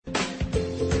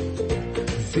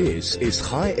This is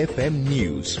ChaiFM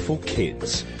News for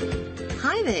Kids.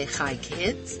 Hi there, Chai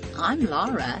Kids. I'm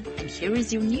Lara, and here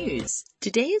is your news.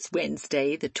 Today is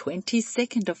Wednesday, the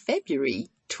 22nd of February,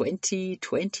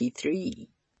 2023.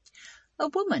 A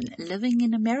woman living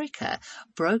in America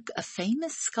broke a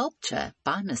famous sculpture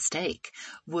by mistake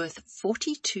worth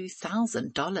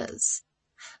 $42,000.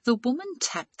 The woman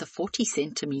tapped the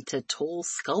 40-centimeter tall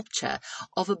sculpture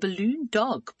of a balloon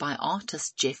dog by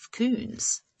artist Jeff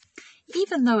Koons.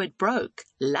 Even though it broke,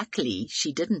 luckily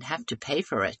she didn't have to pay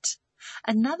for it.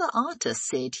 Another artist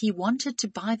said he wanted to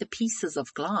buy the pieces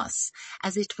of glass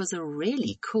as it was a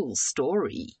really cool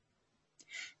story.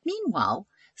 Meanwhile,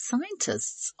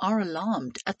 scientists are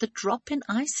alarmed at the drop in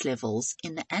ice levels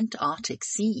in the Antarctic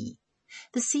Sea.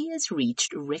 The sea has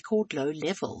reached record low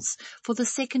levels for the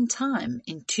second time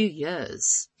in 2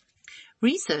 years.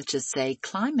 Researchers say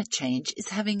climate change is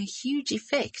having a huge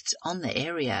effect on the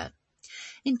area.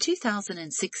 In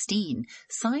 2016,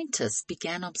 scientists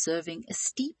began observing a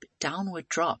steep downward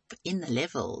drop in the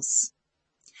levels.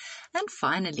 And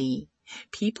finally,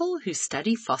 people who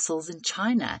study fossils in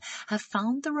China have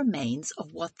found the remains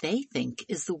of what they think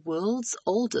is the world's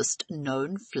oldest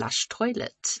known flush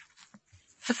toilet.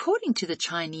 According to the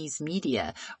Chinese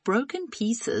media, broken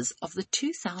pieces of the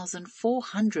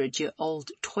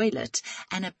 2,400-year-old toilet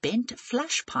and a bent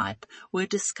flush pipe were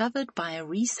discovered by a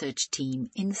research team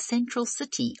in the central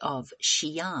city of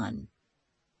Xi'an.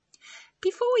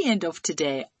 Before we end off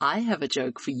today, I have a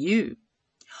joke for you.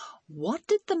 What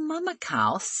did the mama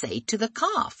cow say to the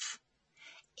calf?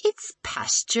 It's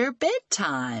past your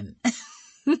bedtime.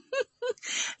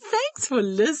 Thanks for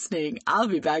listening. I'll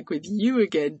be back with you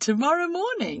again tomorrow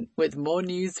morning with more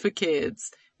news for kids.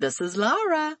 This is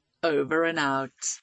Lara, over and out.